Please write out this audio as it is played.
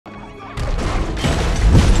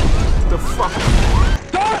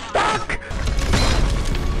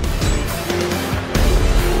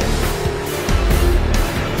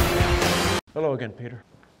again, Peter.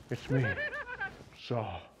 It's me,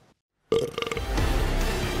 Saw.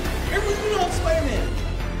 Everyone's on Spider-Man!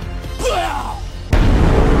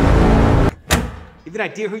 You have an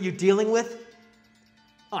idea who you're dealing with?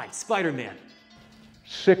 I'm Spider-Man.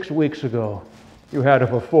 6 weeks ago, you had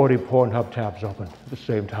over 40 Pornhub tabs open at the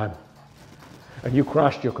same time. And you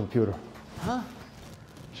crashed your computer. Huh?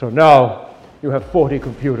 So now, you have 40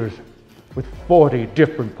 computers with 40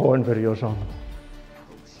 different porn videos on them.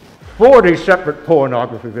 40 separate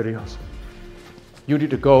pornography videos. You need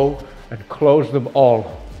to go and close them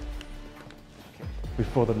all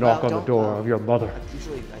before the knock on the door of your mother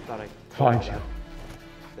Usually I thought finds you.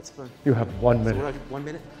 That's fine. You have 1 minute. So what, 1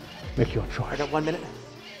 minute? Make your choice. I got 1 minute?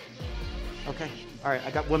 Okay. All right, I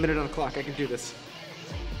got 1 minute on the clock. I can do this.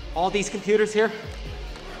 All these computers here?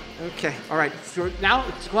 Okay, all right. So now,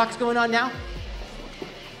 the clock's going on now?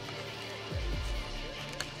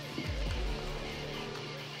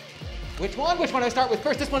 Which one? Which one do I start with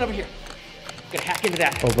first? This one over here. I'm gonna hack into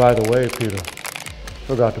that. Oh, by the way, Peter,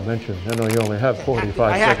 forgot to mention, I know you only have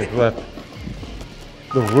 45 seconds left.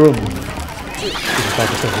 The room is about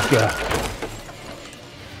to take a gas.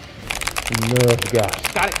 Nerve gas.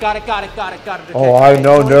 Got it. Oh, I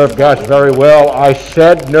know nerve gas very well. I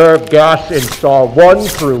said nerve gas in star 1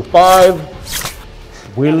 through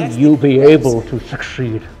 5. Will you be able to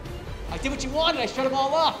succeed? I did what you wanted. I shut them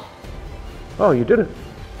all off. Oh, you did it.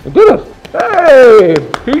 You did it. Hey,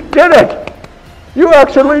 he did it. You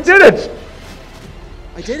actually did it.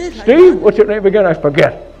 I did it? Steve, what's your name again? I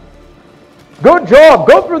forget. Good job.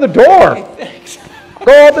 Go through the door. Okay, thanks.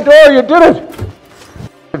 Go out the door. You did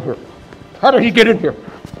it. How did he get in here?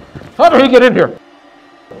 How did he get in here?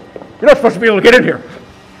 You're not supposed to be able to get in here.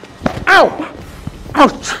 Ow!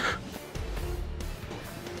 Ouch!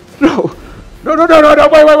 No! Wait! No,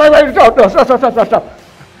 stop.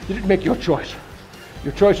 You didn't make your choice.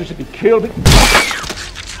 Your choice is to be killed.